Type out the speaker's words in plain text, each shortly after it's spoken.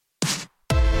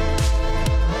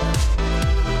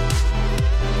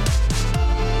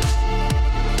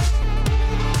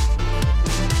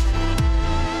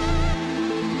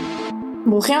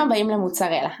ברוכים הבאים למוצר,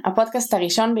 הפודקאסט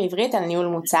הראשון בעברית על ניהול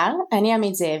מוצר. אני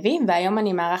עמית זאבי, והיום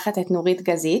אני מארחת את נורית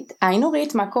גזית. היי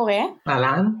נורית, מה קורה?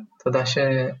 אהלן, תודה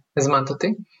שהזמנת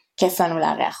אותי. כיף לנו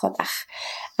לארח אותך.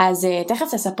 אז תכף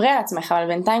תספרי על עצמך, אבל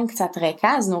בינתיים קצת רקע.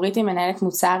 אז נורית היא מנהלת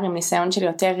מוצר עם ניסיון של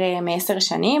יותר מ10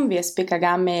 שנים, והיא הספיקה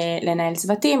גם לנהל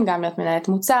צוותים, גם להיות מנהלת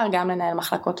מוצר, גם לנהל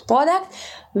מחלקות פרודקט,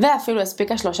 ואפילו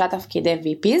הספיקה 3 תפקידי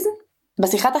VPs.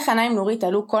 בשיחת הכנה עם נורית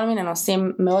עלו כל מיני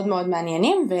נושאים מאוד מאוד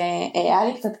מעניינים, והיה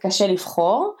לי קצת קשה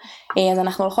לבחור, אז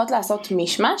אנחנו הולכות לעשות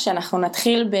משמע, שאנחנו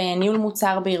נתחיל בניהול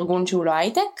מוצר בארגון שהוא לא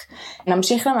הייטק,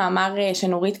 נמשיך למאמר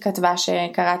שנורית כתבה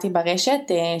שקראתי ברשת,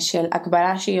 של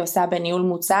הקבלה שהיא עושה בניהול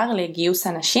מוצר לגיוס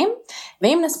אנשים,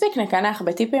 ואם נספיק נקנח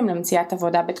בטיפים למציאת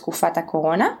עבודה בתקופת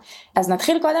הקורונה. אז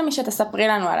נתחיל קודם שתספרי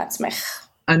לנו על עצמך.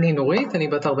 אני נורית, אני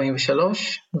בת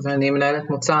 43, ואני מנהלת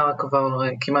מוצר כבר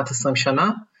כמעט 20 שנה,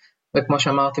 וכמו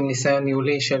שאמרתי, ניסיון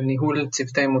ניהולי של ניהול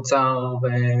צוותי מוצר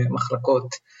ומחלקות,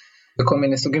 וכל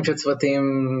מיני סוגים של צוותים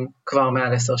כבר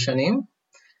מעל 10 שנים.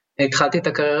 התחלתי את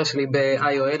הקריירה שלי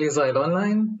ב-IOL ישראל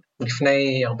אונליין,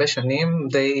 לפני הרבה שנים,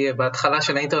 די בהתחלה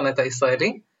של האינטרנט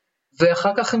הישראלי,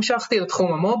 ואחר כך המשכתי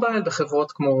לתחום המובייל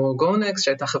בחברות כמו גונקס,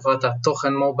 שהייתה חברת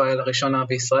התוכן מובייל הראשונה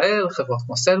בישראל, חברות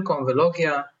כמו סלקום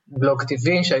ולוגיה, בלוג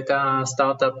TV שהייתה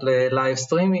סטארט-אפ ללייב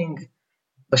סטרימינג,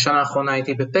 בשנה האחרונה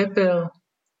הייתי בפפר,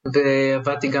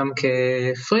 ועבדתי גם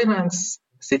כפרילנס,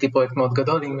 עשיתי פרויקט מאוד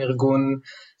גדול עם ארגון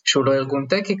שהוא לא ארגון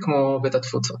טקי כמו בית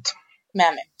התפוצות.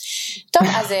 מהמם. טוב,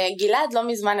 אז גלעד לא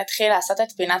מזמן התחיל לעשות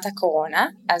את פינת הקורונה,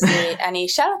 אז אני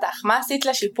אשאל אותך, מה עשית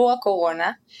לשיפור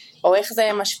הקורונה, או איך זה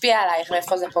משפיע עלייך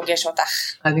ואיפה זה פוגש אותך?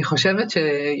 אני חושבת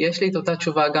שיש לי את אותה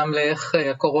תשובה גם לאיך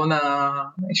הקורונה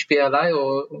השפיעה עליי,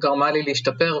 או גרמה לי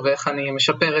להשתפר, ואיך אני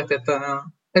משפרת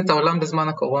את העולם בזמן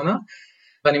הקורונה.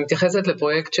 ואני מתייחסת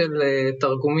לפרויקט של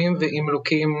תרגומים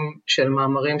ואימלוקים של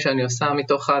מאמרים שאני עושה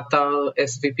מתוך האתר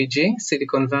SVPG,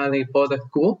 Silicon Valley Product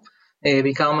Group,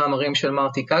 בעיקר מאמרים של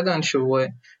מרטי קגן, שהוא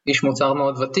איש מוצר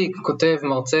מאוד ותיק, כותב,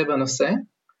 מרצה בנושא,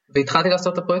 והתחלתי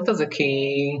לעשות את הפרויקט הזה כי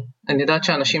אני יודעת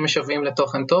שאנשים משווים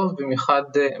לתוכן טוב, במיוחד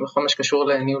בכל מה שקשור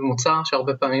לניהול מוצר,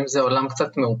 שהרבה פעמים זה עולם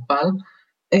קצת מעופל,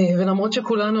 ולמרות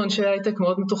שכולנו אנשי הייטק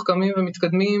מאוד מתוחכמים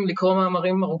ומתקדמים, לקרוא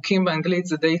מאמרים ארוכים באנגלית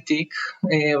זה די תיק,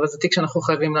 אבל זה תיק שאנחנו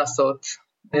חייבים לעשות.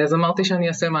 אז אמרתי שאני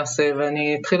אעשה מעשה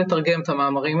ואני אתחיל לתרגם את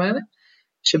המאמרים האלה,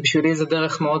 שבשבילי זה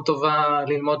דרך מאוד טובה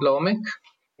ללמוד לעומק.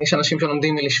 יש אנשים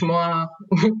שלומדים מלשמוע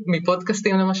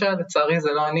מפודקאסטים למשל, לצערי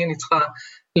זה לא אני צריכה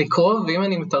לקרוא, ואם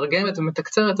אני מתרגמת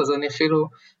ומתקצרת אז אני אפילו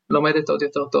לומדת עוד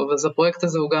יותר טוב. אז הפרויקט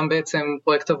הזה הוא גם בעצם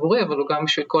פרויקט עבורי, אבל הוא גם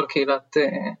בשביל כל קהילת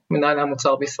מנהלי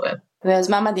המוצר בישראל.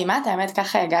 ויוזמה מדהימה, האמת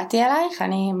ככה הגעתי אלייך,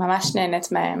 אני ממש נהנית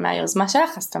מהיוזמה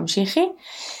שלך, אז תמשיכי.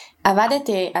 עבדת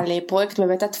על פרויקט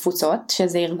בבית התפוצות,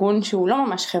 שזה ארגון שהוא לא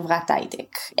ממש חברת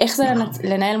הייטק. איך זה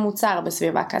לנהל מוצר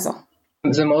בסביבה כזו?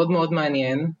 זה מאוד מאוד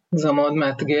מעניין, זה מאוד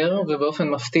מאתגר, ובאופן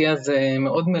מפתיע זה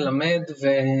מאוד מלמד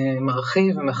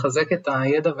ומרחיב ומחזק את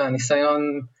הידע והניסיון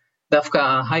דווקא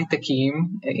ההייטקיים,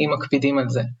 אם מקפידים על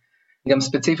זה. גם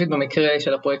ספציפית במקרה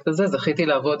של הפרויקט הזה, זכיתי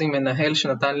לעבוד עם מנהל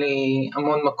שנתן לי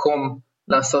המון מקום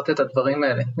לעשות את הדברים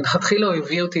האלה. מלכתחילה הוא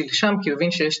הביא אותי לשם, כי הוא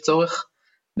הבין שיש צורך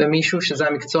במישהו שזה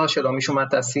המקצוע שלו, מישהו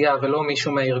מהתעשייה ולא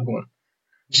מישהו מהארגון.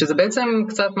 שזה בעצם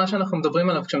קצת מה שאנחנו מדברים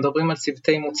עליו, כשמדברים על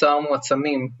צוותי מוצר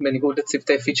מועצמים, בניגוד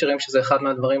לצוותי פיצ'רים, שזה אחד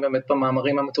מהדברים באמת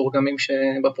במאמרים המתורגמים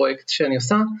בפרויקט שאני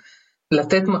עושה,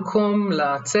 לתת מקום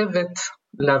לצוות,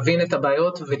 להבין את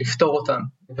הבעיות ולפתור אותן.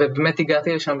 ובאמת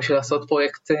הגעתי לשם בשביל לעשות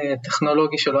פרויקט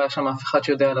טכנולוגי שלא היה שם אף אחד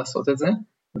שיודע לעשות את זה.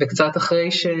 וקצת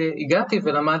אחרי שהגעתי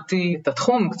ולמדתי את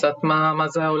התחום, קצת מה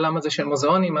זה העולם הזה של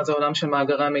מוזיאונים, מה זה העולם של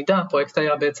מאגרי המידע, הפרויקט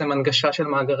היה בעצם הנגשה של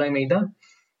מאגרי מידע.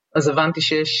 אז הבנתי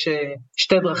שיש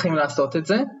 2 דרכים לעשות את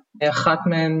זה, אחת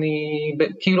מהן היא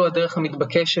כאילו הדרך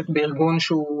המתבקשת בארגון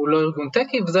שהוא לא ארגון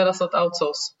טקי, וזה לעשות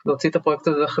אאוטסורס, להוציא את הפרויקט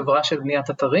הזה לחברה של בניית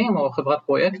אתרים או חברת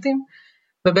פרויקטים,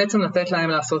 ובעצם לתת להם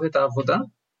לעשות את העבודה,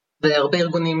 והרבה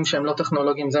ארגונים שהם לא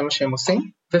טכנולוגיים זה מה שהם עושים,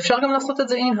 ואפשר גם לעשות את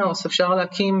זה אין-האוס, אפשר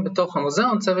להקים בתוך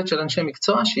המוזיאון צוות של אנשי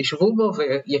מקצוע שישבו בו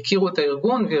ויכירו את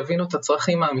הארגון ויבינו את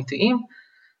הצרכים האמיתיים,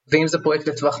 ואם זה פרויקט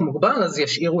לטווח מוגבל, אז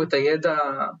ישאירו את הידע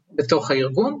בתוך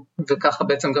הארגון, וככה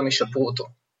בעצם גם ישפרו אותו.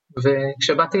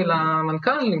 וכשבאתי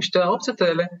למנכ"ל עם 2 האופציות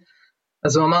האלה,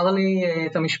 אז הוא אמר לי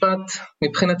את המשפט,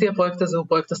 מבחינתי הפרויקט הזה הוא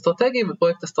פרויקט אסטרטגי,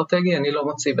 ופרויקט אסטרטגי אני לא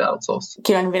מוציא באאוטסורס.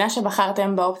 כאילו אני מבינה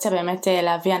שבחרתם באופציה באמת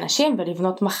להביא אנשים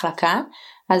ולבנות מחלקה,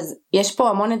 אז יש פה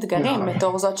המון אתגרים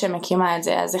בתור זאת שמקימה את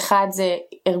זה. אז אחד זה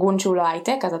ארגון שהוא לא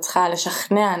הייטק, אז את צריכה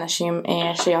לשכנע אנשים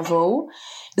שיבואו.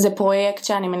 זה פרויקט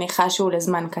שאני מניחה שהוא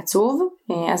לזמן קצוב,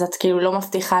 אז את כאילו לא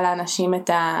מבטיחה לאנשים את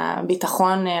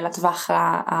הביטחון לטווח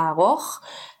הארוך.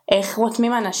 איך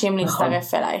רותמים אנשים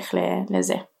להצטרף אלייך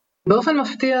לזה? באופן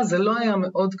מפתיע זה לא היה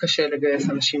מאוד קשה לגייס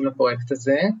אנשים לפרויקט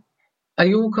הזה,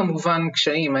 היו כמובן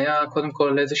קשיים, היה קודם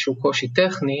כל איזשהו קושי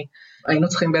טכני, היינו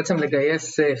צריכים בעצם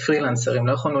לגייס פרילנסרים,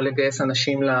 לא יכולנו לגייס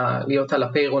אנשים להיות על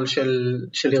הפיירול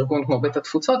של ארגון כמו בית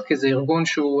התפוצות, כי זה ארגון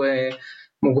שהוא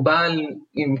מוגבל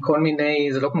עם כל מיני,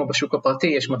 זה לא כמו בשוק הפרטי,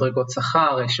 יש מדרגות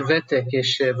שכר, יש ותק,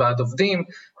 יש ועד עובדים,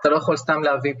 אתה לא יכול סתם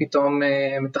להביא פתאום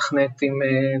מתכנת עם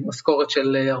משכורת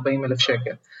של 40,000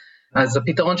 שקל. אז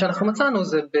הפתרון שאנחנו מצאנו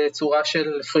זה בצורה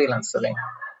של פרילנסרים.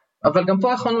 אבל גם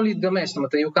פה יכולנו להתגמש, זאת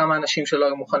אומרת, היו כמה אנשים שלא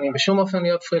היו מוכנים בשום אופן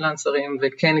להיות פרילנסרים,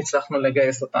 וכן הצלחנו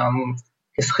לגייס אותם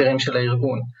כשכירים של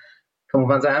הארגון.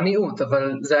 כמובן זה היה מיעוט,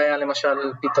 אבל זה היה למשל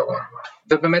פתרון.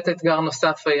 ובאמת האתגר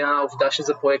נוסף היה העובדה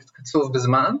שזה פרויקט קצוב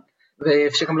בזמן,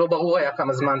 ושגם לא ברור היה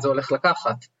כמה זמן זה הולך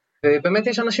לקחת. ובאמת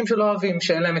יש אנשים שלא אוהבים,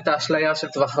 שאין להם את האשליה של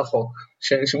טווח רחוק,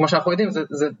 שכמו שאנחנו יודעים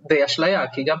זה די אשליה,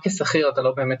 כי גם כשכיר אתה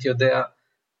לא באמת יודע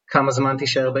כמה זמן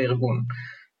תישאר בארגון.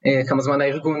 כמה זמן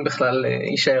הארגון בכלל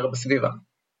יישאר בסביבה.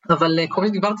 אבל כל מי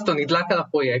שדיברת אותו נדלק על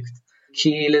הפרויקט,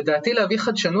 כי לדעתי להביא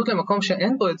חדשנות למקום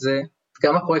שאין בו את זה,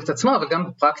 גם הפרויקט עצמו, אבל גם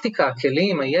בפרקטיקה,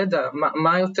 הכלים, הידע,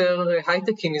 מה יותר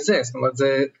הייטקי מזה? זאת אומרת,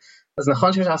 אז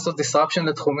נכון שאפשר לעשות disruption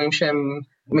לתחומים שהם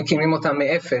מקימים אותם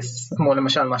מאפס, כמו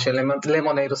למשל מה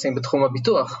שלמונייד עושים בתחום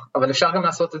הביטוח, אבל אפשר גם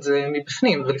לעשות את זה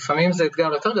מבפנים, ולפעמים זה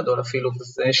אתגר יותר גדול אפילו,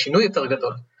 וזה שינוי יותר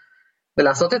גדול.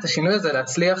 ולעשות את השינוי הזה,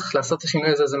 להצליח לעשות את השינוי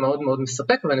הזה, זה מאוד מאוד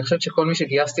מספק, ואני חושבת שכל מי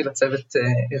שגייסתי לצוות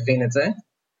הבין את זה.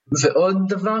 ועוד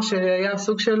דבר שהיה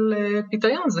סוג של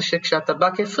פיתיון, זה שכשאתה בא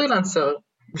כפרילנסר,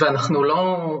 ואנחנו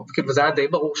לא, כאילו זה היה די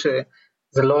ברור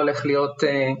שזה לא הולך להיות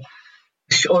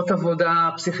שעות עבודה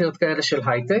פסיכיות כאלה של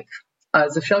הייטק,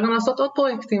 אז אפשר גם לעשות עוד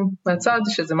פרויקטים מהצד,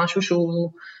 שזה משהו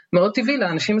שהוא מאוד טבעי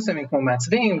לאנשים מסוימים, כמו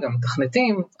מעצבים, גם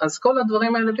מתכנתים, אז כל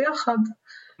הדברים האלה ביחד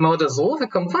מאוד עזרו,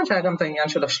 וכמובן שהיה גם את העניין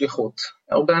של השליחות.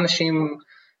 הרבה אנשים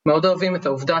מאוד אוהבים את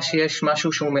העובדה שיש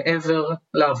משהו שהוא מעבר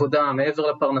לעבודה,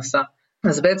 מעבר לפרנסה,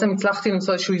 אז בעצם הצלחתי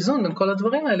למצוא איזשהו איזון בין כל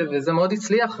הדברים האלה, וזה מאוד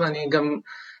הצליח, ואני גם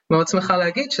מאוד שמחה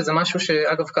להגיד שזה משהו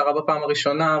שאגב קרה בפעם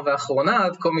הראשונה והאחרונה,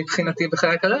 עד כה מבחינתי בחיי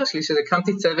הקריירה שלי,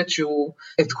 שהקמתי צוות שהוא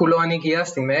את כולו אני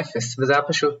גייסתי מאפס, וזה היה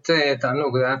פשוט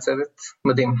תענוג, זה היה צוות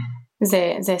מדהים.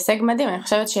 זה הישג מדהים, אני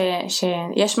חושבת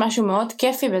שיש משהו מאוד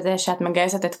כיפי בזה שאת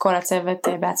מגייסת את כל הצוות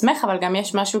בעצמך, אבל גם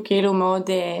יש משהו כאילו מאוד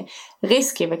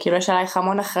ריסקי, וכאילו יש עלייך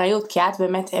המון אחריות, כי את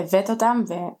באמת הבאת אותם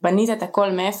ובנית את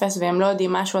הכל מאפס, והם לא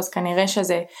יודעים משהו, אז כנראה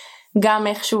שזה גם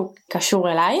איכשהו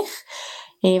קשור אלייך,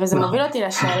 וזה מוביל אותי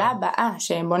לשאלה הבאה,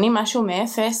 שבונים משהו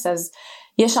מאפס, אז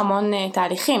יש המון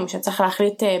תהליכים שצריך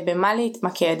להחליט במה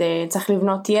להתמקד, צריך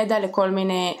לבנות ידע לכל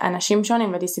מיני אנשים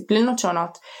שונים ודיסציפלינות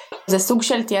שונות. זה סוג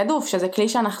של תיעדוף, שזה כלי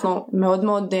שאנחנו מאוד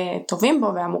מאוד טובים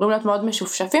בו ואמורים להיות מאוד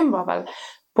משופשפים בו, אבל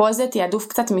פה זה תיעדוף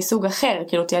קצת מסוג אחר,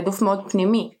 כאילו תיעדוף מאוד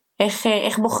פנימי.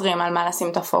 איך בוחרים על מה לשים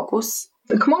את הפוקוס?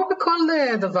 כמו בכל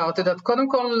דבר, את יודעת, קודם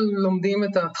כל לומדים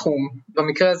את התחום.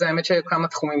 במקרה הזה האמת שהיו כמה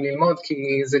תחומים ללמוד, כי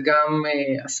זה גם,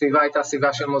 הסביבה הייתה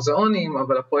סביבה של מוזיאונים,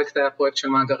 אבל הפרויקט היה פרויקט של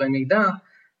מאגרי מידע,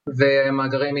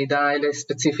 ומאגרי מידע האלה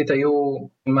ספציפית היו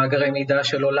מאגרי מידע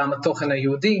של עולם התוכן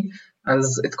היהודי,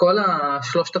 אז את כל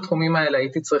שלושת התחומים האלה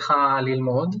הייתי צריכה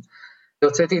ללמוד,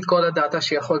 והוצאתי את כל הדאטה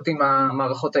שיכולתי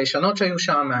מהמערכות הישנות שהיו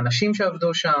שם, מהאנשים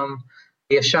שעבדו שם,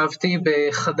 ישבתי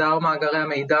בחדר מאגרי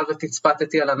המידע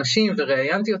ותצפתתי על אנשים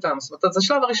וראיינתי אותם, זאת אומרת, אז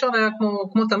השלב הראשון היה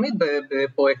כמו תמיד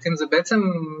בפרויקטים, זה בעצם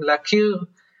להכיר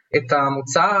את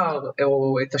המוצר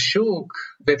או את השוק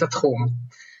ואת התחום.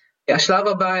 השלב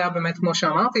הבא היה באמת, כמו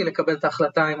שאמרתי, לקבל את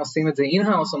ההחלטה אם עושים את זה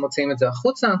אין-האוס או מוציאים את זה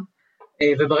החוצה,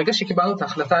 וברגע שקיבלנו את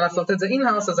ההחלטה לעשות את זה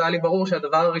אין-האוס, אז היה לי ברור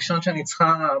שהדבר הראשון שאני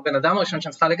צריכה, בן אדם הראשון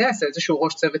שאני צריכה לגייס, זה איזשהו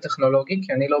ראש צוות טכנולוגי,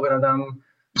 כי אני לא בן אדם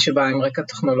שבא עם רקע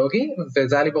טכנולוגי,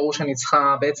 וזה היה לי ברור שאני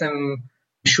צריכה בעצם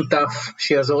שותף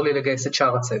שיעזור לי לגייס את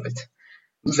שאר הצוות.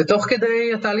 ותוך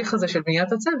כדי התהליך הזה של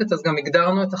בניית הצוות, אז גם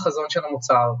הגדרנו את החזון של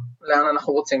המוצר, לאן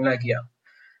אנחנו רוצים להגיע.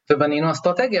 ובנינו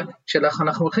אסטרטגיה של איך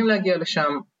אנחנו הולכים להגיע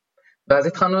לשם, ואז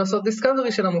התחלנו לעשות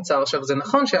דיסקאברי של המוצר. עכשיו זה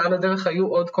נכון שעל הדרך היו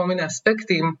עוד כל מיני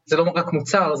אספקטים, זה לא רק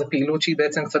מוצר, זה פעילות שהיא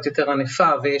בעצם קצת יותר ענפה,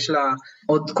 ויש לה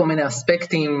עוד כל מיני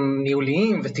אספקטים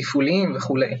ניהוליים ותפעוליים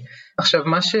וכו'. עכשיו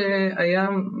מה שהיה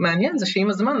מעניין זה שעם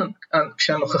הזמן,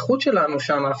 כשהנוכחות שלנו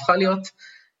שם הפכה להיות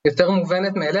יותר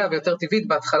מובנת מאליה ויותר טבעית,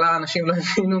 בהתחלה אנשים לא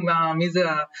הבינו מי זה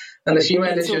האנשים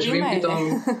האלה שיושבים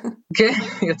פתאום, כן,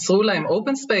 יצרו להם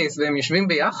open space, והם יושבים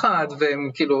ביחד, והם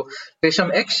כאילו, ויש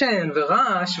שם אקשן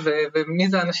ורעש, ומי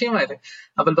זה האנשים האלה.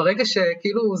 אבל ברגע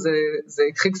שכאילו זה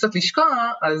התחיל קצת לשקוע,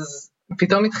 אז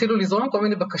פתאום התחילו לזרום כל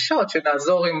מיני בקשות,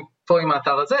 שנעזור פה עם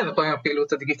האתר הזה, ופה עם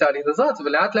הפעילות הדיגיטלית הזאת,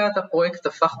 ולאט לאט הפרויקט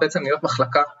הפך בעצם להיות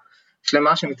מחלקה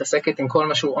שלמה, שמתעסקת עם כל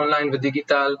משהו אונליין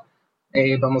ודיגיטל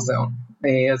במוזיאון.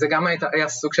 אז זה גם היה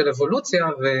סוג של אבולוציה,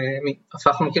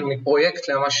 והפכנו כאילו מפרויקט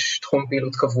לממש תחום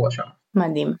פעילות קבוע שם.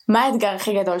 מדהים. מה האתגר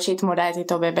הכי גדול שהתמודדת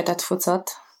איתו בבית התפוצות?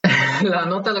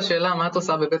 לענות על השאלה מה את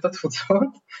עושה בבית התפוצות,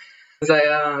 זה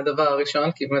היה הדבר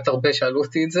הראשון, כי באמת הרבה שאלו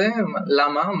אותי את זה,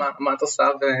 למה, מה את עושה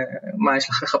ומה יש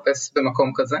לך לחפש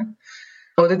במקום כזה.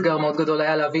 עוד אתגר מאוד גדול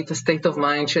היה להביא את ה-state of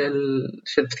mind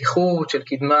של פתיחות, של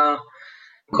קדמה,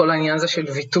 כל העניין הזה של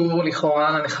ויתור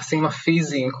לכאורה לנכסים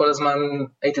הפיזיים, כל הזמן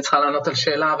הייתי צריכה לענות על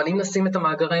שאלה, אבל אם נשים את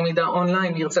המאגרי מידע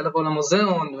אונליין, מי ירצה לבוא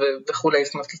למוזיאון וכו',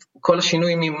 זאת אומרת, כל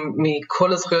השינוי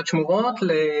מכל הזכויות שמורות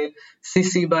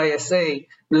ל-CC by SA,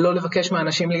 לא לבקש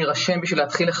מאנשים להירשם בשביל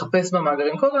להתחיל לחפש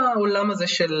במאגרים, כל העולם הזה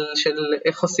של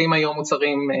איך עושים היום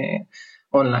מוצרים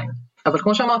אונליין. אבל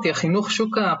כמו שאמרתי, החינוך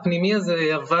שוק הפנימי הזה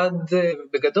עבד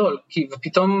בגדול, כי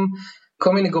פתאום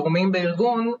כל מיני גורמים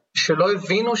בארגון שלא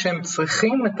הבינו שהם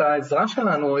צריכים את העזרה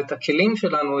שלנו, את הכלים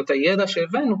שלנו, את הידע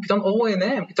שהבאנו, פתאום אורו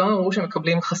עיניהם, פתאום אמרו שהם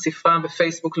מקבלים חשיפה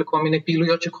בפייסבוק לכל מיני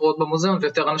פעילויות שקורות במוזיאון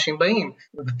ויותר אנשים באים,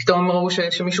 ופתאום אמרו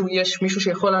שיש מישהו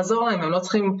שיכול לעזור להם, הם לא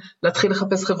צריכים להתחיל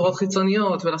לחפש חברות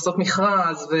חיצוניות ולעשות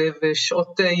מכרז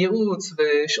ושעות ייעוץ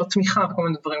ושעות תמיכה וכל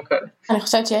מיני דברים כאלה. אני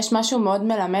חושבת שיש משהו מאוד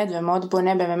מלמד ומאוד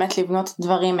בונה באמת לבנות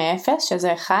דברים מאפס,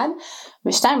 שזה אחד,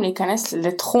 ושתיים, להיכנס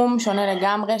לתחום שונה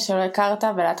לגמרי שלא הכרת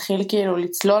ולהתחיל כאילו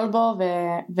לצלול בו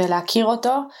ולהכיר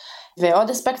אותו, ועוד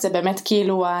אספקט זה באמת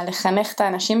כאילו לחנך את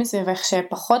האנשים מסביבך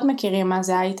שפחות מכירים מה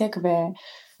זה הייטק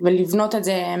ולבנות את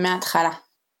זה מההתחלה.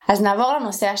 אז נעבור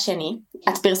לנושא השני.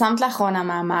 את פרסמת לאחרונה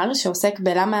מאמר שעוסק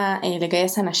בלמה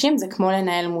לגייס אנשים זה כמו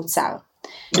לנהל מוצר.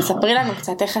 תספרי לנו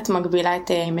קצת איך את מגבילה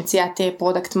את מציאת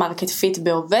פרודקט מרקט פיט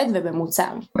בעובד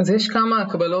ובמוצר. אז יש כמה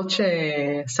הקבלות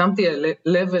ששמתי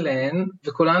לב אליהן,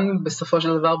 וכולן בסופו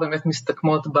של דבר באמת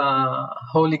מסתכמות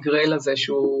בהולי גרייל הזה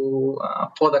שהוא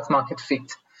הפרודקט מרקט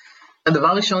פיט. הדבר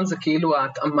הראשון זה כאילו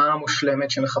ההתאמה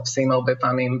המושלמת שמחפשים הרבה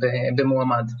פעמים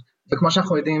במועמד. וכמו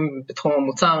שאנחנו יודעים בתחום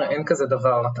המוצר אין כזה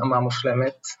דבר התאמה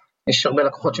מושלמת. יש הרבה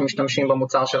לקוחות שמשתמשים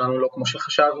במוצר שלנו לא כמו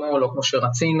שחשבנו, לא כמו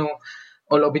שרצינו,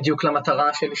 או לא בדיוק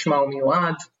למטרה שלשמה הוא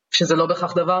מיועד, שזה לא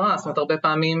בהכרח דבר רע, זאת אומרת, הרבה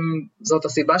פעמים זאת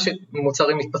הסיבה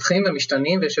שמוצרים מתפתחים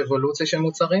ומשתנים, ויש אבולוציה של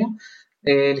מוצרים,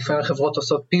 לפעמים חברות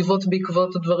עושות פיבוט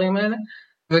בעקבות הדברים האלה,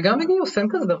 וגם בגיוס אין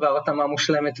כזה דבר התאמה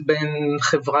מושלמת בין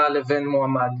חברה לבין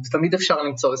מועמד, תמיד אפשר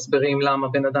למצוא הסברים למה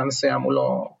בן אדם מסוים הוא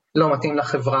לא מתאים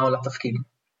לחברה או לתפקיד.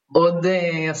 עוד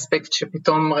אספקט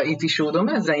שפתאום ראיתי שהוא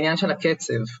דומה, זה העניין של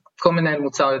הקצב, כל מנהל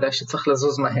מוצר יודע שצריך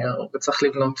לזוז מהר, וצריך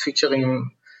לבנות פיצ'רים,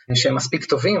 שהם מספיק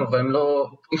טובים, אבל הם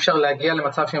אי אפשר להגיע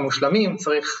למצב שהם מושלמים,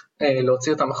 צריך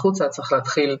להוציא אותם החוצה, צריך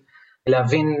להתחיל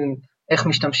להבין איך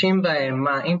משתמשים בהם,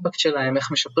 מה האימפקט שלהם,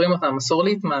 איך משפרים אותם, אסור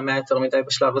להתמהמה יותר מדי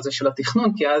בשלב הזה של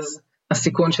התכנון, כי אז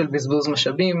הסיכון של בזבוז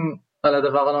משאבים על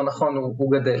הדבר הלא נכון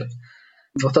הוא גדל.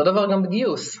 ואותו דבר גם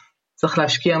בגיוס, צריך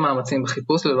להשקיע מאמצים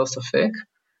בחיפוש ללא ספק,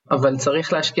 אבל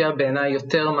צריך להשקיע בעיניי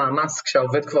יותר מאמץ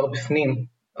כשהעובד כבר בפנים,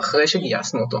 אחרי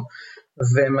שגייסנו אותו.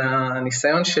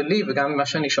 ומהניסיון שלי וגם ממה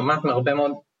שאני שומעת מהרבה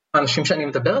מאוד אנשים שאני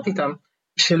מדברת איתם,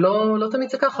 שלא תמיד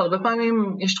זה ככה, הרבה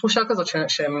פעמים יש תחושה כזאת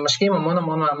שהם משקיעים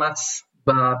המון מאמץ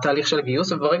בתהליך של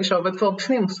הגיוס, וברגע שהעובד כבר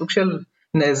בפנים, סוג של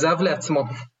נעזב לעצמו.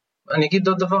 אני אגיד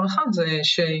עוד דבר אחד, זה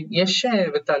שיש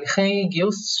בתהליכי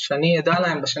גיוס שאני ידע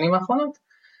להם בשנים האחרונות,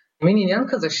 מין עניין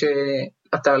כזה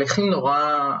שהתהליכים נורא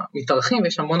מתארחים,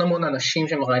 ויש המון אנשים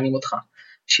שמראיינים אותך.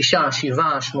 6,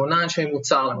 7, 8 אנשי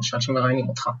מוצר למשל שמראיינים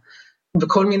אותך.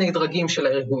 וכל מיני דרגים של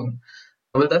הארגון.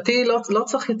 אבל לדעתי לא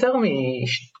צריך יותר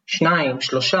מ2,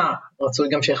 3, רצוי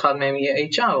גם שאחד מהם יהיה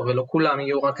HR, ולא כולם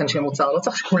יהיו רק אנשי מוצר, לא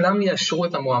צריך שכולם יאשרו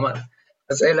את המועמד.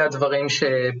 אז אלה הדברים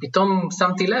שפתאום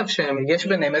שמתי לב שיש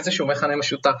ביניהם איזשהו מכנה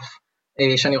משותף,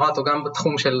 שאני רואה אותו גם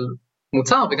בתחום של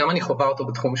מוצר, וגם אני חובה אותו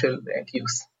בתחום של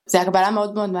גיוס. זה הקבלה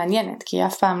מאוד מעניינת, כי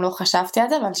אף פעם לא חשבתי על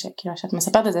זה, אבל שאת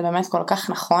מספרת את זה באמת כל כך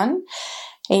נכון.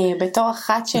 בתור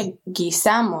אחת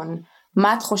שגייסה המון,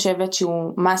 מה את חושבת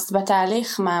שהוא must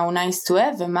בתהליך, מה הוא nice to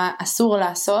have ומה אסור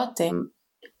לעשות,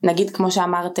 נגיד כמו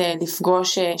שאמרת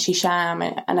לפגוש 6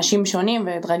 אנשים שונים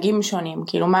ודרגים שונים,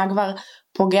 כאילו מה כבר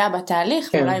פוגע בתהליך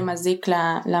ואולי מזיק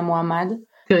למועמד?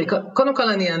 תראי, קודם כל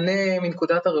אני אענה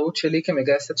מנקודת הראות שלי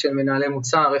כמגייסת של מנהלי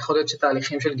מוצר, יכול להיות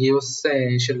שתהליכים של גיוס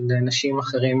של נשים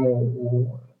אחרים,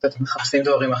 מחפשים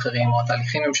דברים אחרים או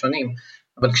התהליכים הם שונים,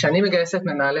 אבל כשאני מגייסת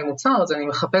מנהלי מוצר אז אני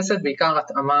מחפשת בעיקר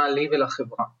התאמה לי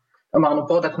ולחברה. אמרנו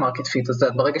פרודקט מרקט פיט, אז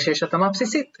ברגע שיש התאמה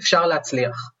בסיסית, אפשר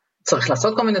להצליח. צריך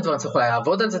לעשות כל מיני דברים, צריך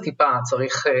לעבוד על זה טיפה,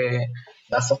 צריך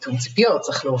לעשות ציפיות,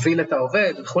 צריך להוביל את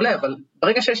העובד וכו', אבל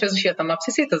ברגע שיש איזושהי התאמה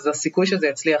בסיסית, אז הסיכוי שזה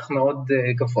יצליח מאוד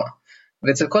גבוה.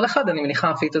 ואצל כל אחד אני מניחה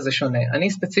הפיט הזה שונה.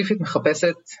 אני ספציפית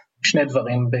מחפשת 2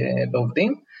 דברים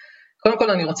בעובדים. קודם כל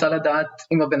אני רוצה לדעת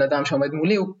אם הבן אדם שעומד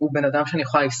מולי הוא בן אדם שאני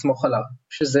יכולה לסמוך עליו,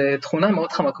 שזה תכונה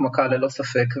מאוד חמקמקה ללא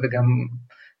ספק, וגם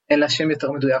אין לה שם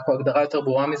יותר מדויק או הגדרה יותר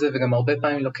ברורה מזה, וגם הרבה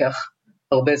פעמים לוקח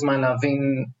הרבה זמן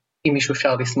להבין אם מישהו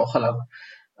אפשר לסמוך עליו.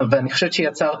 ואני חושבת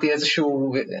שיצרתי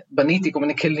בניתי כל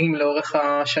מיני כלים לאורך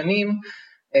השנים,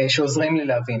 שעוזרים לי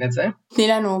להבין את זה. תני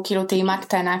לנו כאילו טעימה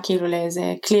קטנה, כאילו לאיזה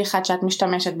כלי אחד שאת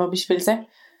משתמשת בו בשביל זה.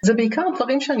 זה בעיקר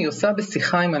דברים שאני עושה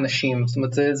בשיחה עם אנשים, זאת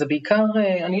אומרת, זה בעיקר,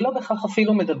 אני לא בכך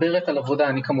אפילו מדברת על עבודה,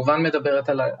 אני כמובן מדברת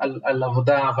על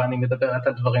עבודה, ואני מדברת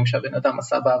על דברים שהבן אדם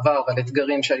עשה בעבר, ועל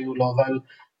אתגרים שהיו לו, אבל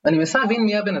אני מנסה להבין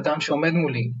מי הבן אדם שעומד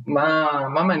מולי, מה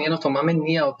מעניין אותו, מה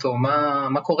מניע אותו,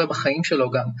 מה קורה בחיים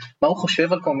שלו גם, מה הוא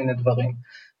חושב על כל מיני דברים.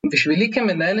 בשבילי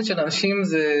כמנהלת של אנשים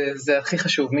זה הכי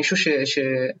חשוב, מישהו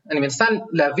אני מנסה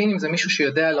להבין אם זה מישהו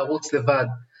שיודע לרוץ לבד,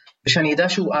 ושאני ידע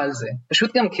שהוא על זה.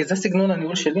 פשוט גם כי זה סגנון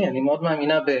הניהול שלי, אני מאוד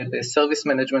מאמינה בסרוויס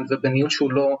מנג'מנט ובניהול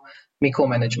שהוא לא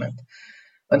מיקרו-מנג'מנט.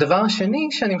 הדבר השני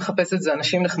שאני מחפשת זה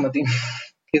אנשים נחמדים,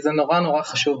 כי זה נורא נורא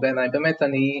חשוב בעיניי, באמת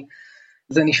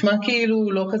זה נשמע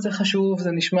כאילו לא כזה חשוב,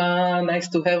 זה נשמע nice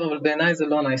to have, אבל בעיניי זה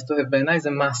לא nice to have, בעיניי זה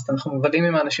must, אנחנו מבלים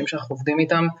עם האנשים שאנחנו עובדים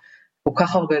איתם כל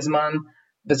כך הרבה זמן,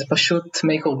 וזה פשוט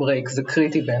make or break, זה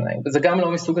קריטי בעיניי, וזה גם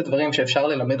לא מסוג הדברים שאפשר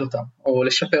ללמד אותם, או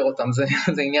לשפר אותם,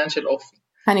 זה עניין של אופי.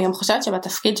 אני גם חושבת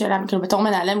שבתפקיד שלנו, כאילו בתור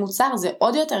מנהלי מוצר, זה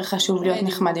עוד יותר חשוב להיות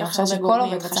נחמדים. אני חושבת שכל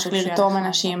עובד צריך לרתום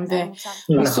אנשים,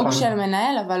 וסוג של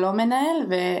מנהל, אבל לא מנהל,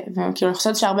 וכאילו אני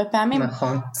חושבת שהרבה פעמים,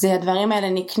 זה הדברים האלה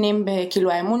נקנים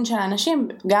בכאילו האמון של האנשים,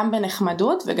 גם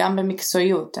בנחמדות וגם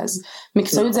במקצועיות. אז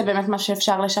מקצועיות זה באמת מה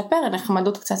שאפשר לשפר,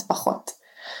 נחמדות קצת פחות.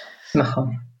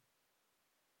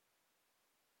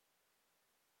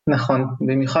 נכון,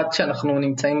 במיוחד שאנחנו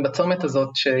נמצאים בצומת הזאת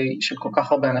של כל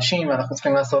כך הרבה אנשים, ואנחנו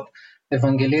צריכים לעשות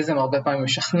אבנגליזם, הרבה פעמים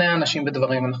משכנע אנשים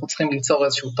בדברים, אנחנו צריכים ליצור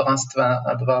איזשהו טראסט,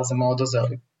 והדבר הזה מאוד עוזר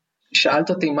לי. שאלת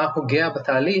אותי מה פוגע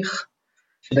בתהליך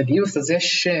של הגיוס, אז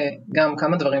יש גם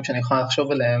כמה דברים שאני יכולה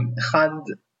לחשוב עליהם. אחד,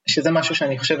 שזה משהו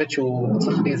שאני חושבת שהוא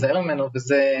צריך להיזהר ממנו,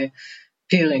 וזה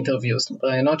peer interviews,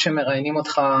 רעיונות שמראיינים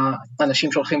אותך,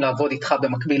 אנשים שהולכים לעבוד איתך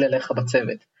במקביל אליך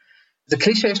בצוות. זה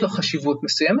כלי שיש לו חשיבות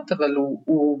מסוימת, אבל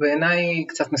הוא בעיניי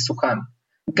קצת מסוכן.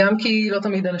 גם כי לא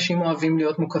תמיד אנשים אוהבים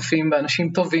להיות מוקפים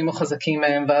באנשים טובים או חזקים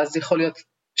מהם, ואז יכול להיות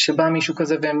שבא מישהו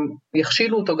כזה והם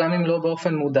יכשילו אותו גם אם לא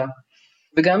באופן מודע.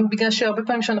 וגם בגלל שהרבה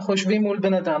פעמים שאנחנו יושבים מול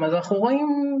בן אדם, אז אנחנו רואים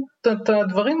את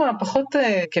הדברים הפחות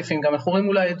כיפים, גם אנחנו רואים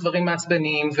אולי דברים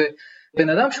מעצבניים, ובן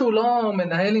אדם שהוא לא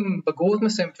מנהל עם בגרות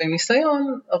מסוימת ועם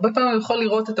ניסיון, הרבה פעמים יכול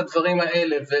לראות את הדברים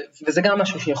האלה, וזה גם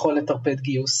משהו שיכול לטרפד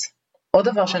גיוס. עוד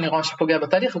דבר שאני רואה שפוגע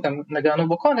בתהליך, וגם נגענו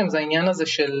בו קודם, זה העניין הזה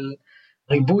של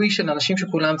ריבוי של אנשים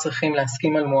שכולם צריכים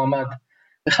להסכים על מועמד.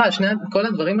 בכלל, כל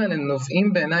הדברים האלה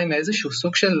נובעים בעיניי מאיזשהו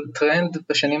סוג של טרנד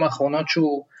בשנים האחרונות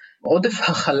שהוא עודף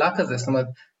הכלה כזה, זאת אומרת,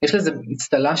 יש לזה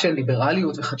הצטלה של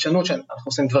ליברליות וחדשנות, שאנחנו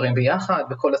עושים דברים ביחד,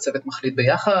 וכל הצוות מחליט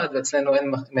ביחד, ואצלנו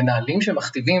אין מנהלים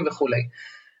שמכתיבים וכו'.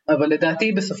 אבל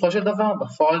לדעתי בסופו של דבר,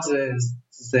 בפועל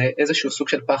זה איזשהו סוג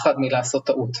של פחד מלעשות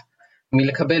טעות,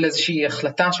 מלקבל איזושהי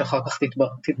החלטה שאחר כך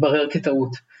תתברר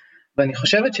כטעות. ואני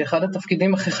חושבת שאחד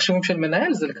התפקידים הכי חשובים של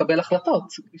מנהל זה לקבל החלטות.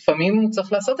 לפעמים הוא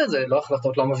צריך לעשות את זה, לא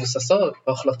החלטות לא מבוססות,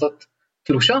 לא החלטות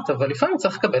תלושות, אבל לפעמים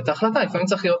צריך לקבל את ההחלטה, לפעמים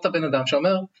צריך להיות את הבן אדם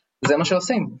שאומר, זה מה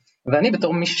שעושים. ואני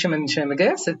בתור מישהי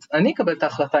שמגייסת, אני אקבל את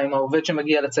ההחלטה אם העובד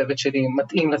שמגיע לצוות שלי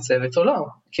מתאים לצוות או לא,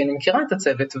 כי אני מכירה את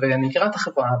הצוות ואני מכירה את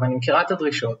החברה ואני מכירה את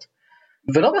הדרישות,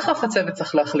 ולא בהכרח הצוות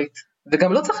צריך להחליט,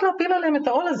 וגם לא צריך להפיל עליהם את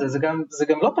העול הזה, זה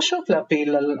גם לא פשוט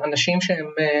להפיל על אנשים שהם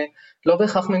לא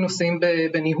בהכרח מנוסים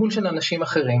בניהול של אנשים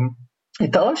אחרים,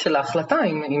 את העול של ההחלטה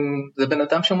אם זה בן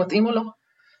אדם שמתאים או לא.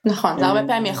 נכון, זה הרבה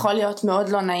פעמים יכול להיות מאוד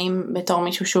לא נעים בתור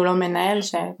מישהו שהוא לא מנהל,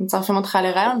 שמצרפים אותך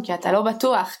לרעיון, כי אתה לא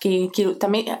בטוח, כי כאילו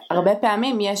תמיד, הרבה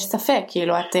פעמים יש ספק,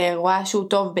 כאילו את רואה שהוא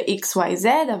טוב ב-XYZ,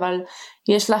 אבל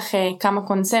יש לך כמה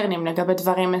קונצרנים לגבי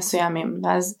דברים מסוימים,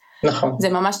 ואז נכון. זה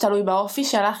ממש תלוי באופי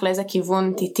שלך לאיזה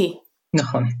כיוון תיתי.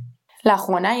 נכון.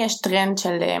 לאחרונה יש טרנד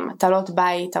של מטלות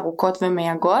בית ארוכות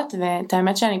ומייגות, ואת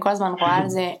האמת שאני כל הזמן רואה על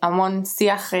זה המון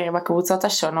שיח בקבוצות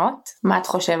השונות. מה את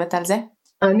חושבת על זה?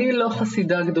 אני לא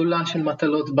חסידה גדולה של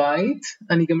מטלות בית,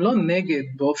 אני גם לא נגד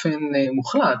באופן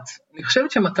מוחלט. אני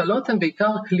חושבת שמטלות הן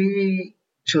בעיקר כלי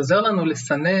שעוזר לנו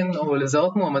לסנן או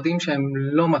לזהות מועמדים שהם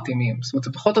לא מתאימים. זאת אומרת,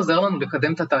 זה פחות עוזר לנו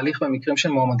לקדם את התהליך במקרים של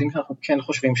מועמדים שאנחנו כן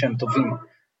חושבים שהם טובים.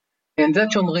 אין זה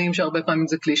שאומרים שהרבה פעמים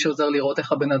זה כלי שעוזר לראות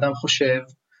איך הבן אדם חושב,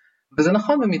 וזה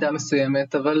נכון במידה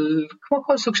מסוימת, אבל כמו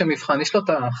כל סוג של מבחן, יש לו את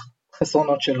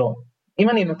החסרונות שלו. אם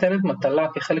אני נותנת מטלה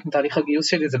כחלק מתהליך הגיוס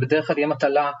שלי, זה בדרך כלל יהיה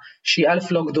מטלה שהיא א'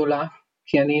 לא גדולה,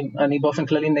 כי אני באופן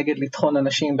כללי נגד לטחון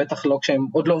אנשים, בטח לא כשהם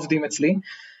עוד לא עובדים אצלי,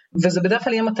 וזה בדרך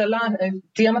כלל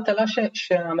תהיה מטלה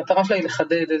שהמטרה שלה היא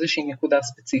לחדד איזושהי נקודה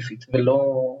ספציפית,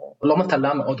 ולא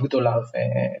מטלה מאוד גדולה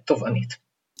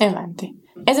ותובענית. הבנתי.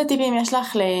 איזה טיפים יש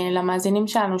לך למאזינים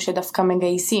שלנו שדווקא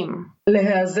מגייסים?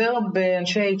 להיעזר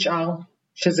באנשי HR,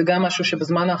 שזה גם משהו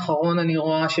שבזמן האחרון אני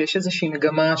רואה שיש איזושהי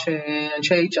מגמה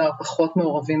שאנשי HR פחות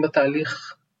מעורבים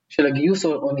בתהליך של הגיוס,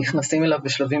 או נכנסים אליו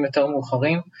בשלבים יותר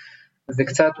מאוחרים,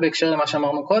 וקצת בהקשר למה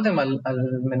שאמרנו קודם, על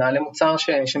מנהלי מוצר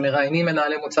שמראיינים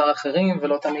מנהלי מוצר אחרים,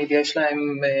 ולא תמיד יש להם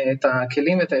את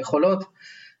הכלים ואת היכולות,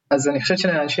 אז אני חושבת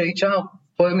שלאנשי HR,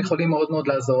 פה הם יכולים מאוד מאוד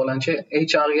לעזור, לאנשי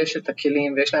HR יש את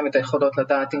הכלים, ויש להם את היכולות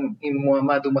לדעת אם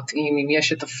מועמד הוא מתאים, אם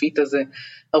יש את הפיט הזה,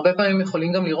 הרבה פעמים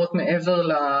יכולים גם לראות מעבר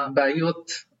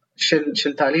לבעיות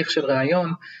של תהליך של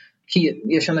רעיון, כי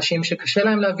יש אנשים שקשה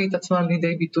להם להביא את עצמם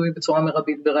לידי ביטוי בצורה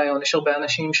מרבית ברעיון, יש הרבה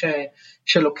אנשים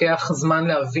שלוקח זמן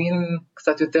להבין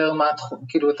קצת יותר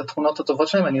כאילו את התכונות הטובות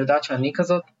שלהם, אני יודעת שאני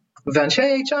כזאת, ואנשי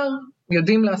HR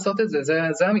יודעים לעשות את זה,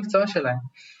 זה המקצוע שלהם.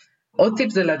 עוד טיפ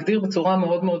זה להגדיר בצורה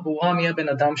מאוד מאוד ברורה מי הבן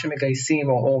אדם שמגייסים,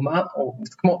 או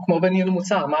כמו בניהול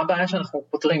מוצר, מה הבעיה שאנחנו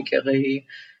פותרים, כי הרי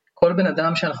כל בן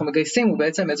אדם שאנחנו מגייסים הוא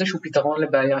בעצם איזשהו פתרון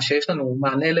לבעיה שיש לנו,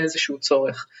 מענה לאיזשהו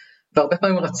צורך, והרבה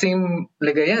פעמים רצים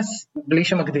לגייס בלי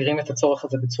שמגדירים את הצורך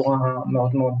הזה בצורה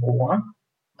מאוד מאוד ברורה.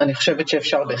 אני חושבת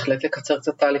שאפשר בהחלט לקצר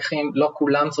קצת תהליכים, לא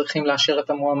כולם צריכים לאשר את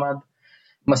המועמד,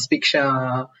 מספיק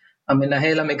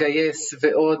שהמנהל המגייס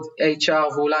ועוד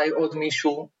HR ואולי עוד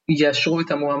מישהו יאשרו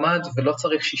את המועמד, ולא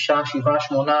צריך 6, 7,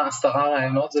 8, 10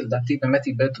 רעיונות, זה לדעתי באמת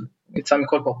יצא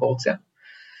מכל פרופורציה.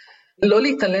 לא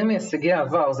להתעלם מהישגי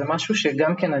העבר, זה משהו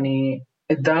שגם כן אני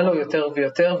אדע לו יותר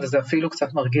ויותר, וזה אפילו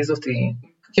קצת מרגיז אותי.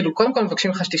 כאילו, קודם כל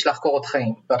מבקשים לך שתשלח קורות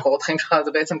חיים, והקורות חיים שלך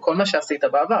זה בעצם כל מה שעשית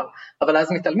בעבר, אבל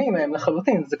אז מתעלמים מהם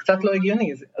לחלוטין, זה קצת לא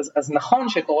הגיוני, אז נכון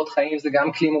שקורות חיים זה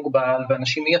גם כלי מוגבל,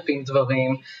 ואנשים מייפים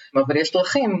דברים, אבל יש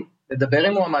דרכים לדבר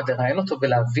עם מועמד, לראיין אותו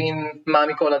ולהבין מה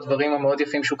מכל הדברים המאוד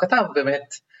יפים שהוא כתב,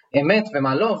 באמת אמת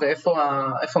ומה לא,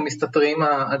 ואיפה מסתתרים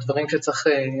הדברים שצריך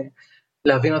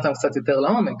להבין אותם קצת יותר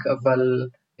לעומק, אבל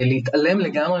להתעלם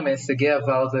לגמרי מהישגי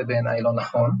עבר זה בעיניי לא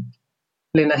נכון.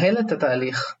 לנהל את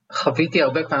התהליך, חוויתי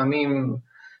הרבה פעמים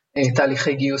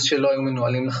תהליכי גיוס שלא היו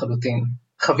מנוהלים לחלוטין.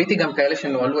 חוויתי גם כאלה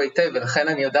שנוהלו היטב, ולכן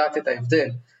אני יודעת את ההבדל.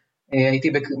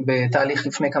 הייתי בתהליך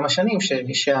לפני כמה שנים,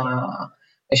 שאשת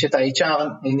ה-HR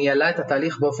ניהלה את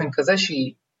התהליך באופן כזה,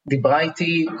 שהיא דיברה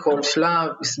איתי כל שלב,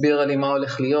 הסבירה לי מה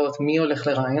הולך להיות, מי הולך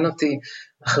לראיין אותי.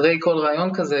 אחרי כל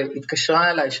ראיון כזה,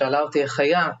 התקשרה אליי, שאלה אותי איך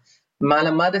היה, מה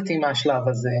למדתי מהשלב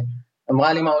הזה,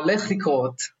 אמרה לי מה הולך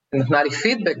לקרות, נתנה לי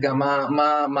פידבק גם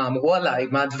מה אמרו עליי,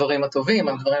 מה הדברים הטובים,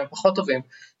 מה הדברים הפחות טובים,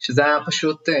 שזה היה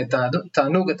פשוט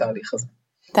תענוג התהליך הזה.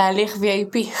 תהליך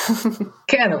VIP.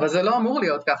 כן, אבל זה לא אמור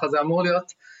להיות ככה, זה אמור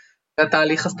להיות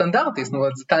התהליך הסטנדרטי, זאת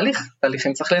אומרת, זה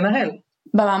תהליכים צריך לנהל.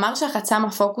 במאמר שלך את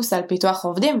שמה פוקוס על פיתוח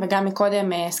עובדים, וגם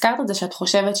מקודם הזכרת את זה שאת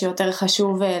חושבת שיותר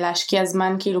חשוב להשקיע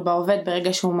זמן כאילו בעובד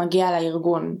ברגע שהוא מגיע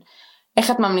לארגון.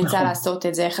 איך את ממליצה לעשות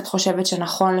את זה? איך את חושבת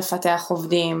שנכון לפתח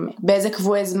עובדים? באיזה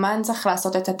קבועי זמן צריך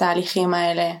לעשות את התהליכים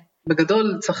האלה?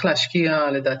 בגדול צריך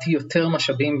להשקיע לדעתי יותר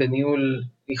משאבים בניהול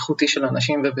איכותי של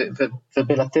אנשים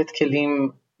ובלתת כלים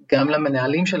גם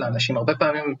למנהלים של האנשים. הרבה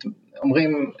פעמים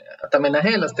אומרים, אתה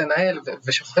מנהל אז תנהל,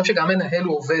 ושוכחים שגם מנהל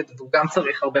הוא עובד, והוא גם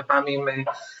צריך הרבה פעמים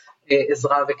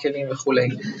עזרה וכלים וכו'.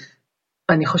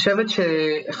 אני חושבת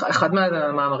שאחד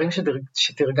מהמאמרים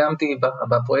שתרגמתי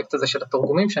בפרויקט הזה של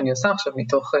התרגומים שאני עושה עכשיו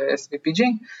מתוך SVPG,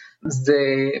 זה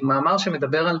מאמר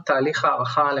שמדבר על תהליך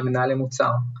הערכה למנהלי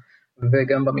מוצר,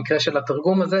 וגם במקרה של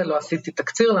התרגום הזה לא עשיתי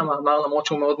תקציר למאמר למרות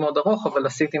שהוא מאוד מאוד ארוך, אבל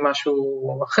עשיתי משהו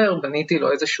אחר, בניתי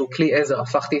לו איזשהו כלי עזר,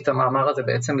 הפכתי את המאמר הזה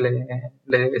בעצם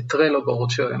לטרלו בורד,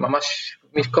 שממש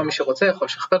כל מי שרוצה יכול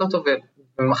לשכפל אותו,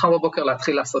 ומחר בבוקר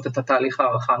להתחיל לעשות את התהליך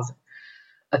הערכה הזה.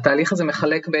 התהליך הזה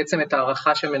מחלק בעצם את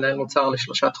הערכה של מנהל מוצר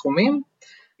לשלושה תחומים,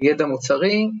 ידע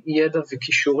מוצרי, ידע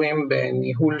וכישורים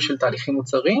בניהול של תהליכים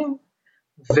מוצריים,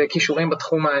 וכישורים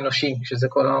בתחום האנושי, שזה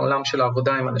כל העולם של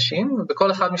העבודה עם אנשים,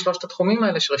 ובכל אחד משלושת התחומים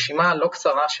האלה יש רשימה לא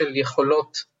קצרה של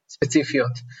יכולות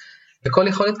ספציפיות, וכל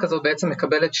יכולת כזאת בעצם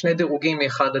מקבלת 2 דירוגים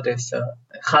מ-1 עד 10,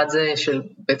 אחד זה של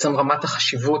בעצם רמת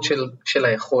החשיבות של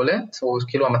היכולת, או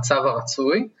כאילו המצב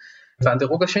הרצוי,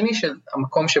 והדירוג השני של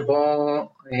המקום שבו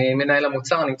מנהל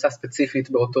המוצר נמצא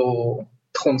ספציפית באותו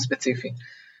תחום ספציפי.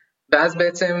 ואז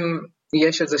בעצם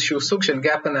יש איזשהו סוג של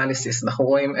gap analysis, אנחנו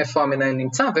רואים איפה המנהל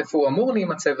נמצא ואיפה הוא אמור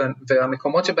להימצא,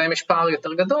 והמקומות שבהם יש פער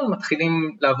יותר גדול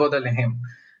מתחילים לעבוד עליהם,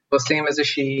 ועושים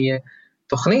איזושהי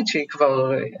תוכנית שהיא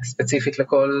כבר ספציפית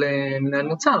לכל מנהל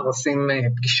מוצר, עושים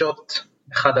פגישות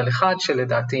 1 על 1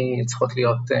 שלדעתי צריכות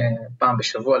להיות פעם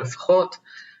בשבוע לפחות,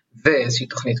 ואיזושהי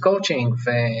תוכנית קואוצ'ינג,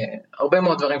 והרבה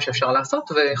מאוד דברים שאפשר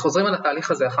לעשות, וחוזרים על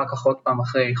התהליך הזה אחר כך עוד פעם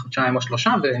אחרי חודשיים או 3,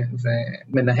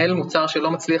 ומנהל מוצר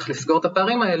שלא מצליח לסגור את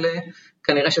הפערים האלה,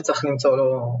 כנראה שצריך למצוא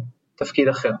לו תפקיד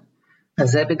אחר. אז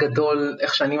זה בגדול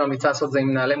איך שאני ממליצה לעשות זה עם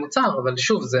מנהלי מוצר, אבל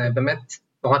שוב, זה באמת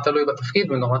נורא תלוי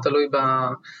בתפקיד, ונורא תלוי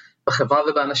בחברה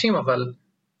ובאנשים, אבל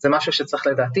זה משהו שצריך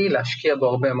לדעתי להשקיע בו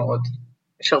הרבה מאוד.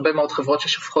 יש הרבה מאוד חברות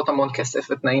ששופכות המון כסף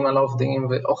ותנאים על העובדים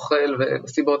ואוכל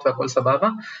וסיבות והכל סבבה,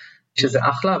 שזה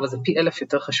אחלה, אבל זה פי 1000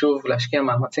 יותר חשוב להשקיע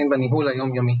מאמצים בניהול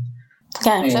היומיומי.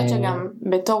 כן, אני חושבת שגם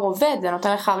בתור עובד זה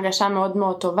נותן לך הרגשה מאוד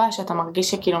מאוד טובה, שאתה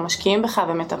מרגיש שכאילו משקיעים בך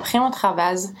ומטפחים אותך,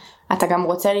 ואז אתה גם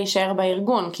רוצה להישאר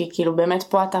בארגון, כי כאילו באמת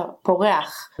פה אתה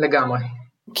פורח. לגמרי.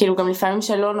 כאילו גם לפעמים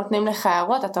שלא נותנים לך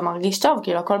הערות, אתה מרגיש טוב,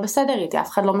 כאילו הכל בסדר איתי, אף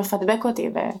אחד לא מפדבק אותי,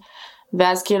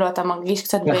 ואז כאילו אתה מרגיש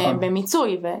קצת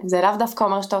במיצוי, וזה לאו דווקא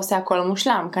אומר שאתה עושה הכל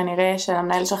מושלם, כנראה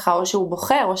שלמנהל שלך או שהוא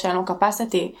בוחר, או שאין לו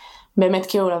capacity, באמת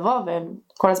כאילו לבוא,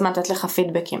 וכל הזמן לתת לך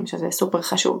פידבקים, שזה סופר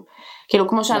חשוב. כאילו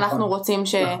כמו שאנחנו רוצים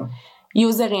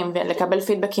שיוזרים, ולקבל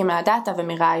פידבקים מהדאטה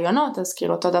ומרעיונות, אז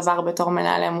כאילו אותו דבר בתור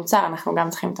מנהלי מוצר, אנחנו גם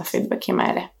צריכים את הפידבקים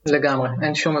האלה. לגמרי,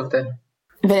 אין שום הבדל.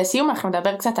 ולסיום אנחנו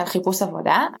נדבר קצת על חיפוש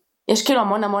עבודה. יש כאילו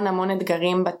המון המון המון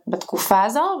אתגרים בתקופה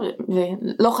הזו,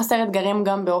 ולא חסר אתגרים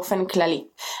גם באופן כללי.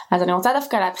 אז אני רוצה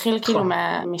דווקא להתחיל כאילו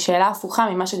משאלה הפוכה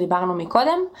ממה שדיברנו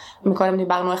מקודם. מקודם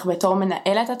דיברנו איך בתור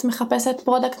מנהלת את מחפשת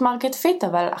פרודקט מרקט פיט,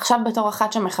 אבל עכשיו בתור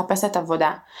אחת שמחפשת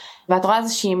עבודה. ואת רואה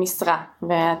איזושהי משרה,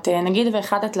 ואת נגיד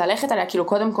והחלטת ללכת עליה, כאילו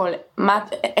קודם כל,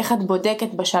 איך את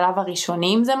בודקת בשלב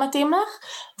הראשוני אם זה מתאים לך,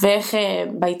 ואיך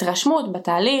בהתרשמות,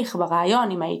 בתהליך,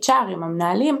 ברעיון, עם ה-HR, עם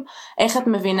המנהלים, איך את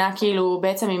מבינה כאילו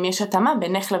בעצם אם יש התאמה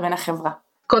בינך לבין החברה.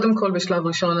 קודם כל בשלב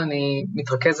ראשון אני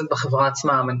מתרכזת בחברה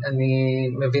עצמה, אני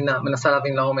מנסה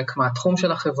להבין לעומק מה התחום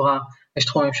של החברה, יש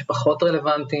תחומים שפחות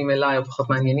רלוונטיים אליי, או פחות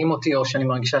מעניינים אותי, או שאני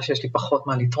מרגישה שיש לי פחות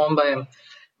מה לתרום בהם.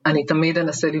 אני תמיד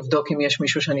אנסה לבדוק אם יש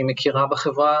מישהו שאני מכירה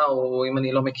בחברה, או אם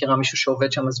אני לא מכירה מישהו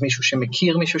שעובד שם, אז מישהו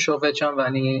שמכיר מישהו שעובד שם,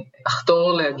 ואני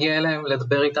אחתור להגיע אליהם,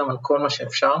 לדבר איתם על כל מה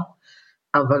שאפשר,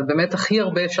 אבל באמת הכי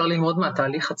הרבה אפשר ללמוד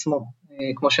מהתהליך עצמו,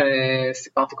 כמו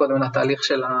שסיפרתי קודם, התהליך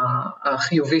של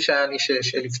החיובי שהיה לי,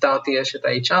 שליוותה אותי יש את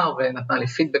ה-HR, ונתנה לי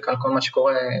פידבק על כל מה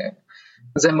שקורה,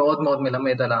 זה מאוד מאוד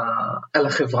מלמד על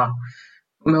החברה.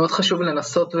 מאוד חשוב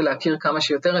לנסות ולהכיר כמה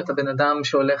שיותר את הבן אדם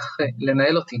שהולך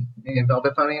לנהל אותי, והרבה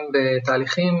פעמים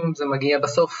בתהליכים זה מגיע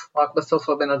בסוף, רק בסוף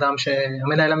הבן אדם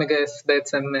שהמנהל המגייס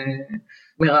בעצם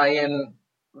מראיין,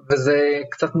 וזה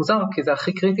קצת מוזר, כי זה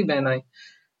הכי קריטי בעיניי.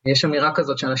 יש אמירה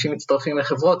כזאת שאנשים מצטרפים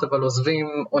לחברות, אבל עוזבים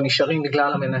או נשארים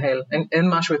בגלל המנהל. אין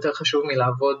משהו יותר חשוב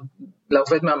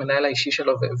לעובד מהמנהל האישי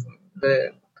שלו,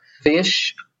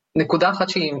 ויש נקודה אחת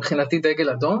שהיא מבחינתי דגל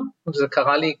אדום, זה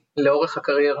קרה לי לאורך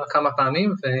הקריירה כמה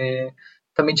פעמים,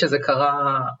 ותמיד שזה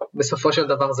קרה, בסופו של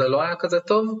דבר זה לא היה כזה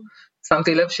טוב.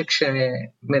 שמתי לב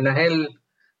שכשמנהל,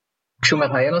 כשהוא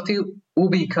מראיין אותי,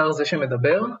 הוא בעיקר זה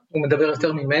שמדבר, הוא מדבר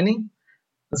יותר ממני,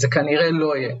 זה כנראה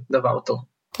לא יהיה דבר טוב.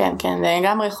 כן, כן, זה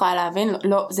גם יכולה להבין,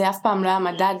 לא, זה אף פעם לא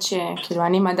המדד שכאילו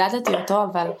אני מדדתי אותו,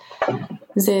 אבל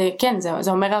זה, כן,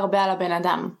 זה אומר הרבה על הבן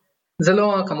אדם. זה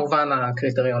לא כמובן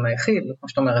הקריטריון היחיד, כמו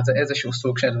שאתה אומרת, זה איזשהו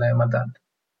סוג של מדד.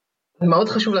 מאוד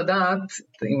חשוב לדעת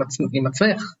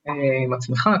עם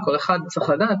עצמך, כל אחד צריך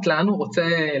לדעת לאן הוא רוצה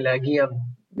להגיע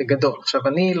בגדול. עכשיו,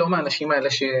 אני לא מהאנשים האלה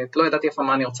שלא ידעתי איפה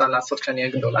מה אני רוצה לעשות כשאני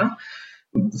אהיה גדולה,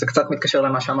 זה קצת מתקשר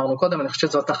למה שאמרנו קודם, אני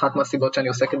חושבת שזאת אחת מהסיבות שאני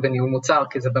עוסקת בניהול מוצר,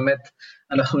 כי זה באמת,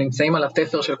 אנחנו נמצאים על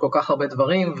התפר של כל כך הרבה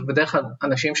דברים, ובדרך כלל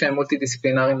אנשים שהם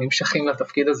מולטי-דיסציפלינריים נמשכים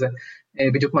לתפקיד הזה,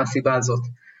 בדיוק מהסיבה הזאת.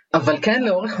 אבל כן,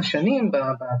 לאורך השנים,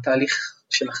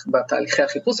 בתהליכי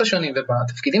החיפוש השונים,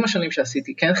 ובתפקידים השונים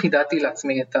שעשיתי, כן חידדתי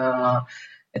לעצמי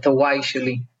את ה-why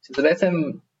שלי, שזה בעצם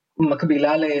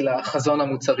מקבילה לחזון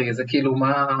המוצרי, זה כאילו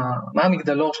מה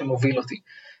המגדלור שמוביל אותי.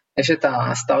 יש את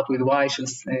ה-Start with Why של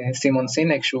סימון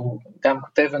סינק, שהוא גם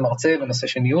כותב ומרצה בנושא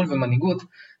של ניהול ומנהיגות,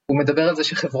 הוא מדבר על זה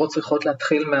שחברות צריכות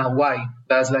להתחיל מה-Why,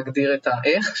 ואז להגדיר את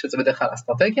ה-איך, שזה בדרך כלל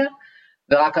האסטרטגיה,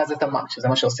 ורק אז את ה-מה, שזה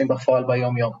מה שעושים בפועל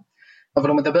ביום יום. אבל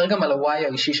הוא מדבר גם על ה-Why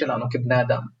האישי שלנו כבני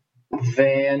אדם,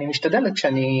 ואני משתדלת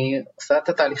כשאני עושה את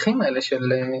התהליכים האלה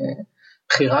של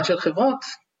בחירה של חברות,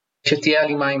 שתהיה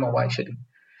הלימה עם ה-Why שלי.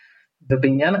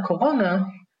 ובעניין הקורונה,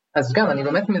 אז גם אני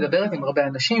באמת מדברת עם הרבה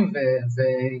אנשים,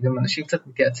 וגם אנשים קצת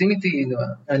מתייעצים איתי,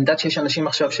 אני יודעת שיש אנשים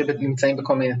עכשיו שנמצאים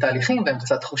בכל מיני תהליכים, והם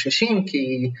קצת חוששים,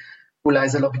 כי אולי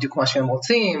זה לא בדיוק מה שהם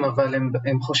רוצים, אבל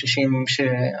הם חוששים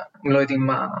שהם לא יודעים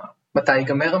מתי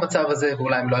ייגמר המצב הזה,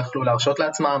 ואולי הם לא יכלו להרשות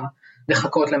לעצמם,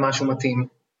 לחכות למשהו מתאים.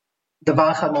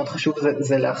 דבר אחד מאוד חשוב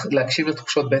זה להקשיב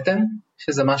לתחושות בטן,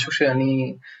 שזה משהו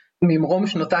שאני ממרום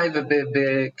שנותיי,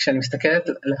 וכשאני מסתכלת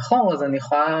לאחור, אז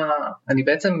אני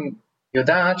בעצם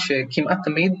יודעת שכמעט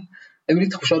תמיד היו לי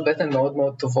תחושות בטן מאוד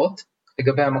מאוד טובות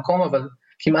לגבי המקום, אבל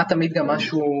כמעט תמיד גם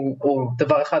משהו, או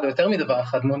דבר אחד או יותר מדבר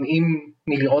אחד, מונעים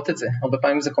מלראות את זה. הרבה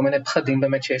פעמים זה כל מיני פחדים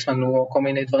באמת שיש לנו, או כל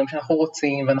מיני דברים שאנחנו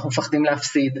רוצים, ואנחנו מפחדים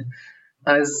להפסיד.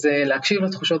 אז להקשיב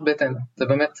לתחושות בטן, זה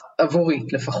באמת עבורי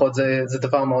לפחות, זה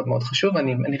דבר מאוד מאוד חשוב,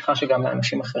 אני מניחה שגם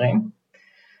לאנשים אחרים.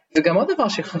 וגם עוד דבר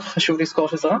שחשוב לזכור,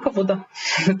 שזה רק עבודה,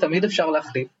 ותמיד אפשר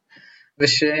להחליט,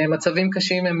 ושמצבים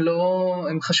קשים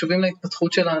הם חשובים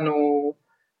להתפתחות שלנו,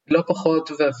 לא פחות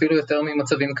ואפילו יותר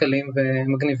ממצבים קלים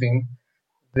ומגניבים,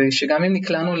 ושגם אם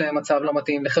נקלענו למצב לא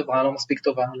מתאים, לחברה לא מספיק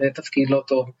טובה, לתפקיד לא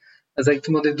טוב, אז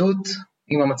ההתמודדות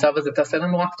עם המצב הזה תעשה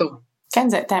לנו רק טוב. כן,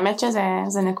 האמת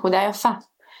שזה נקודה יפה.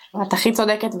 את הכי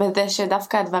צודקת בזה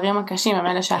שדווקא הדברים הקשים הם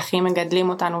אלה שהכי מגדלים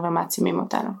אותנו ומעצימים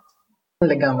אותנו.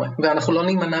 לגמרי, ואנחנו לא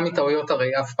נימנע מטעויות הרי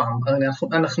אף פעם,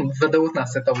 אנחנו בוודאות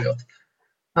נעשה טעויות.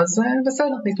 אז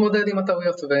בסדר, נתמודד עם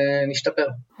הטעויות ונשתפר.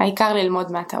 העיקר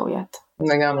ללמוד מהטעויות.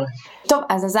 לגמרי. טוב,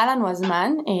 אז עזה לנו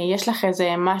הזמן, יש לך איזה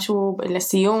משהו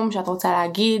לסיום שאת רוצה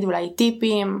להגיד, אולי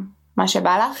טיפים, מה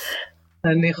שבא לך?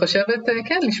 אני חושבת,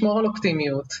 כן, לשמור על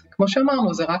אופטימיות. כמו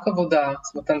שאמרנו, זה רק עבודה,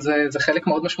 זאת אומרת, זה חלק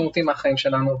מאוד משמעותי מהחיים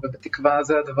שלנו, ובתקווה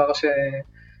זה הדבר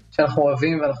שאנחנו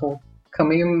אוהבים, ואנחנו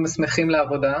קמים שמחים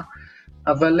לעבודה,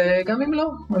 אבל גם אם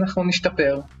לא, אנחנו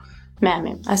נשתפר.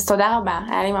 מהמם. אז תודה רבה,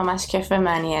 היה לי ממש כיף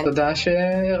ומעניין. תודה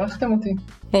שערכתם אותי.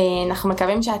 אנחנו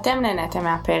מקווים שאתם נהנתם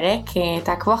מהפרק,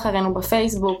 תעקבו אחרינו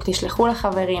בפייסבוק, תשלחו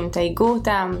לחברים, תייגו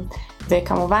אותם,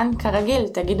 וכמובן כרגיל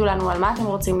תגידו לנו על מה אתם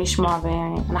רוצים לשמוע,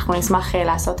 ואנחנו נשמח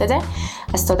לעשות את זה.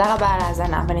 אז תודה רבה על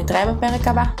ההאזנה, ונתראה בפרק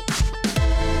הבא.